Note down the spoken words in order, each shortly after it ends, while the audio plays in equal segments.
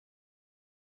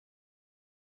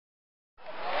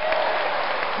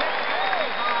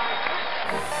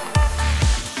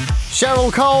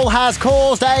Cheryl Cole has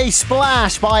caused a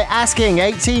splash by asking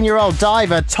 18-year-old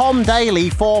diver Tom Daley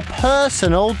for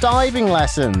personal diving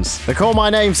lessons. The Call My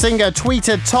Name singer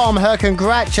tweeted Tom her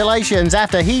congratulations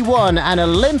after he won an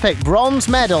Olympic bronze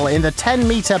medal in the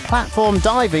 10-meter platform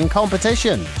diving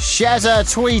competition. Shezza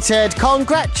tweeted,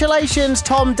 "Congratulations,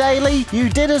 Tom Daley. You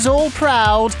did us all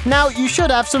proud. Now you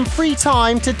should have some free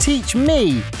time to teach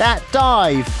me that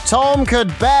dive." Tom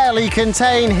could barely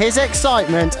contain his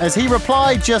excitement as he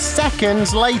replied just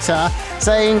seconds later,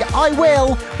 saying, "I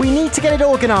will. We need to get it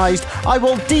organised. I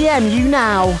will DM you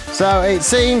now." So it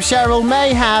seems Cheryl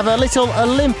may have a little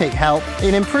Olympic help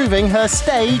in improving her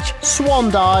stage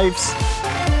swan dives.